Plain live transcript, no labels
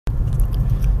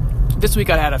This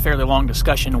week I had a fairly long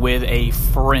discussion with a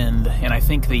friend, and I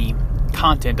think the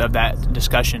content of that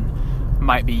discussion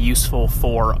might be useful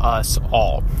for us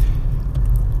all.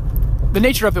 The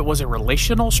nature of it was a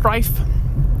relational strife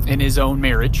in his own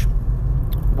marriage,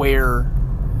 where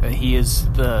he's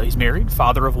married,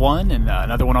 father of one, and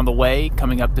another one on the way,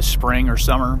 coming up this spring or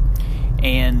summer.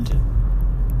 And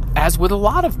as with a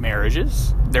lot of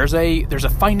marriages, there's a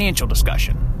financial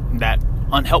discussion that,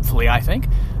 unhelpfully, I think,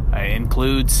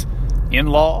 includes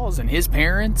in-laws and his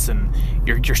parents, and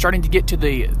you're starting to get to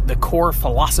the core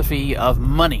philosophy of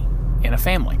money in a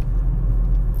family.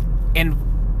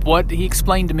 And what he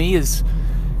explained to me is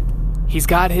he's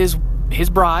got his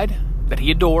bride that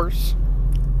he adores,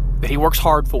 that he works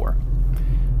hard for.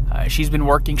 She's been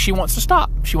working. She wants to stop.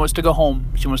 She wants to go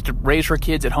home. She wants to raise her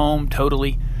kids at home.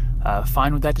 Totally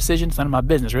fine with that decision. It's none of my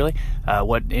business, really,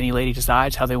 what any lady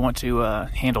decides, how they want to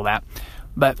handle that.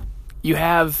 But you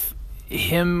have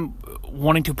him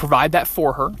wanting to provide that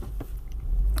for her.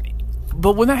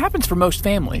 But when that happens for most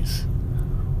families,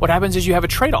 what happens is you have a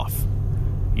trade-off.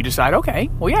 You decide, okay,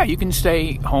 well, yeah, you can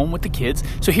stay home with the kids.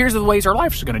 So here's the ways our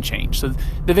lives are going to change. So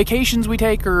the vacations we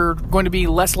take are going to be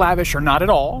less lavish or not at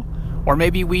all. Or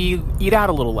maybe we eat out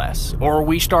a little less. Or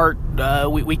we start,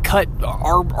 we cut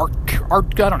our I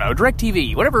don't know,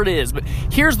 DirecTV, whatever it is. But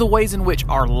here's the ways in which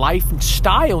our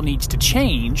lifestyle needs to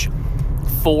change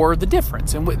for the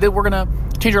difference. And we're going to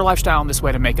change our lifestyle in this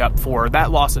way to make up for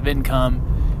that loss of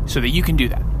income so that you can do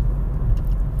that.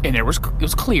 And it was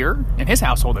clear in his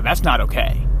household that that's not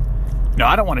okay. No,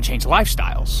 I don't want to change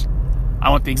lifestyles. I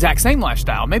want the exact same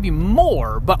lifestyle, maybe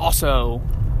more, but also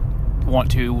want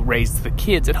to raise the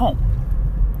kids at home.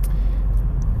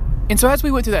 And so as we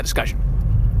went through that discussion,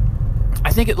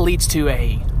 I think it leads to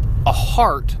a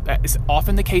heart that is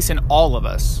often the case in all of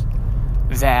us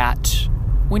that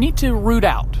we need to root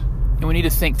out and we need to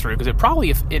think through, because it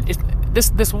probably,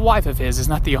 this wife of his is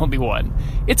not the only one.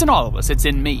 It's in all of us. It's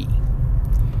in me.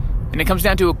 And it comes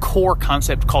down to a core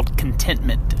concept called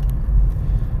contentment.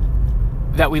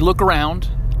 That we look around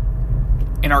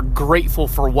and are grateful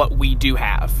for what we do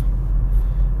have.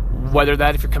 Whether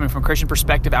that, if you're coming from a Christian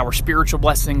perspective, our spiritual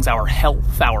blessings, our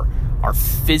health, our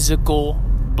physical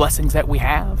blessings that we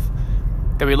have.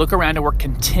 That we look around and we're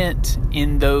content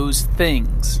in those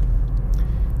things.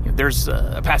 There's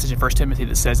a passage in 1 Timothy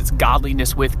that says it's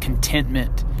godliness with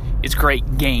contentment is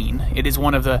great gain. It is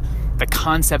one of the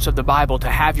concepts of the Bible to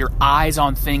have your eyes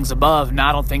on things above,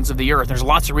 not on things of the earth. There's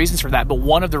lots of reasons for that, but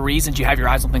one of the reasons you have your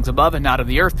eyes on things above and not of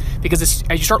the earth, because as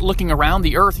you start looking around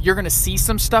the earth, you're going to see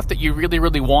some stuff that you really,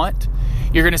 really want.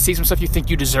 You're going to see some stuff you think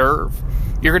you deserve.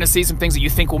 You're going to see some things that you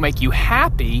think will make you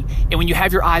happy, and when you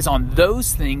have your eyes on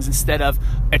those things instead of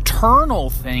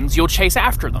eternal things, you'll chase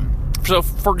after them. So,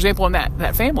 for example, in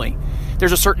that family,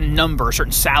 there's a certain number, a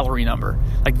certain salary number.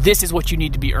 Like, this is what you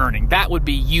need to be earning. That would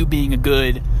be you being a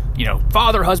good,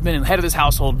 father, husband, and head of this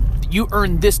household. You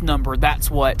earn this number. That's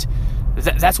what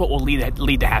will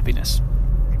lead to happiness.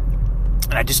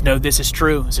 And I just know this is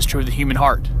true. This is true of the human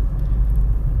heart.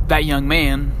 That young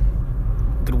man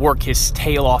could work his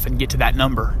tail off and get to that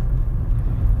number.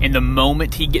 And the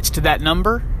moment he gets to that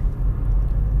number's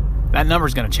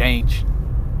going to change.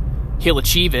 He'll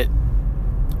achieve it.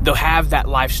 They'll have that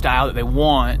lifestyle that they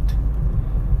want.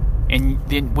 And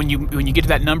then when you get to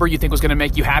that number you think was going to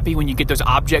make you happy, when you get those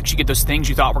objects, you get those things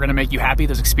you thought were going to make you happy,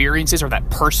 those experiences, or that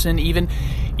person even,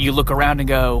 you look around and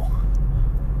go,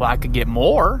 well, I could get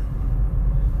more.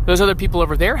 Those other people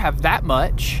over there have that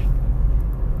much.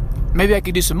 Maybe I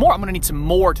could do some more. I'm going to need some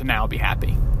more to now be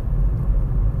happy.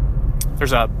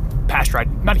 There's a pastor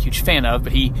I'm not a huge fan of,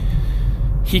 but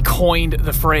he coined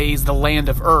the phrase "the land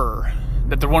of Ur."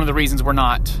 That one of the reasons we're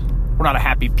not a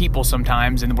happy people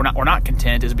sometimes, and we're not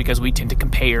content, is because we tend to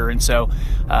compare. And so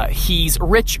he's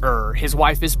richer, his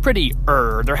wife is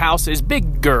prettier, their house is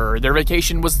bigger, their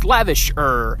vacation was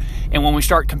lavisher. And when we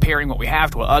start comparing what we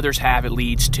have to what others have, it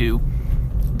leads to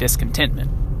discontentment.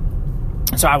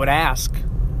 And so I would ask,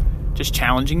 just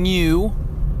challenging you,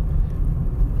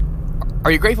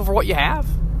 are you grateful for what you have?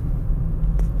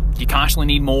 Do you constantly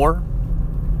need more?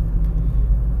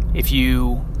 If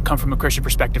you come from a Christian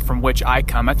perspective from which I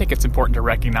come, I think it's important to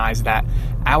recognize that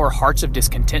our hearts of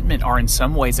discontentment are in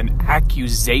some ways an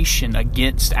accusation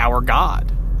against our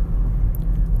God.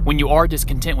 When you are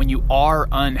discontent, when you are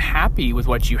unhappy with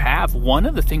what you have, one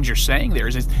of the things you're saying there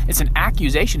is it's an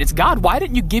accusation. It's, God, why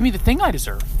didn't you give me the thing I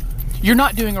deserve? They're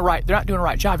not doing a right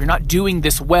job. You're not doing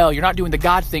this well. You're not doing the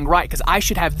God thing right, because I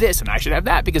should have this and I should have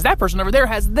that because that person over there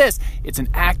has this. It's an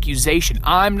accusation.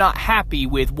 I'm not happy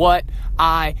with what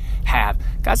I have.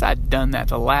 Guys, I've done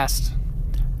that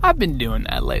I've been doing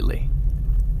that lately.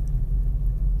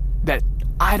 That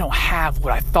I don't have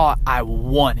what I thought I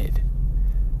wanted.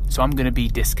 So I'm going to be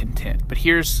discontent. But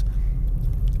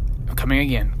I'm coming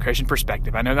again, Christian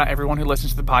perspective. I know not everyone who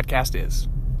listens to the podcast is.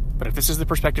 But if this is the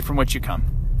perspective from which you come,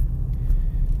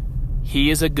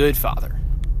 He is a good Father.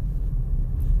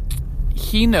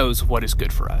 He knows what is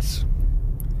good for us.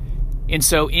 And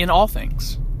so in all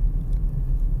things,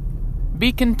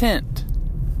 be content.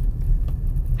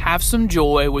 Have some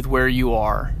joy with where you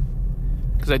are.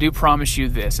 Because I do promise you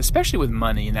this, especially with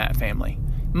money in that family.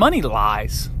 Money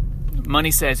lies. Money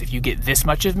says, if you get this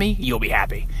much of me, you'll be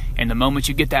happy. And the moment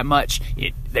you get that much,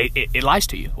 it lies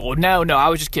to you. Well, no, I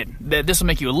was just kidding. This will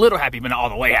make you a little happy, but not all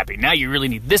the way happy. Now you really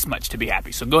need this much to be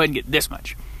happy. So go ahead and get this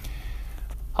much.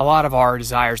 A lot of our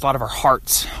desires, a lot of our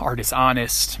hearts are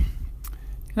dishonest.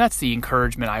 And that's the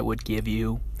encouragement I would give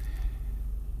you.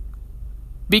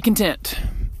 Be content.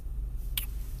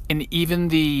 In even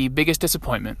the biggest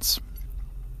disappointments,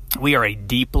 we are a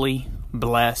deeply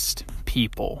blessed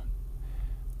people.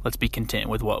 Let's be content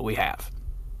with what we have.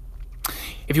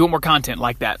 If you want more content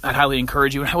like that, I'd highly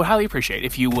encourage you and I would highly appreciate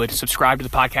if you would subscribe to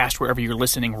the podcast wherever you're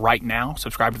listening right now.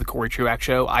 Subscribe to the Corey Truax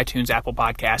Show, iTunes, Apple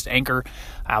Podcast, Anchor,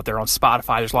 out there on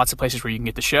Spotify. There's lots of places where you can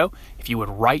get the show. If you would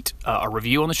write a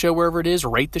review on the show wherever it is,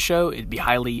 rate the show, it'd be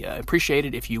highly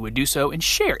appreciated if you would do so. And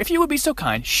share, if you would be so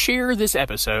kind, share this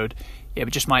episode. It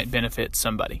just might benefit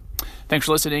somebody. Thanks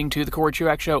for listening to the Corey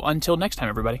Truax Show. Until next time,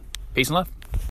 everybody. Peace and love.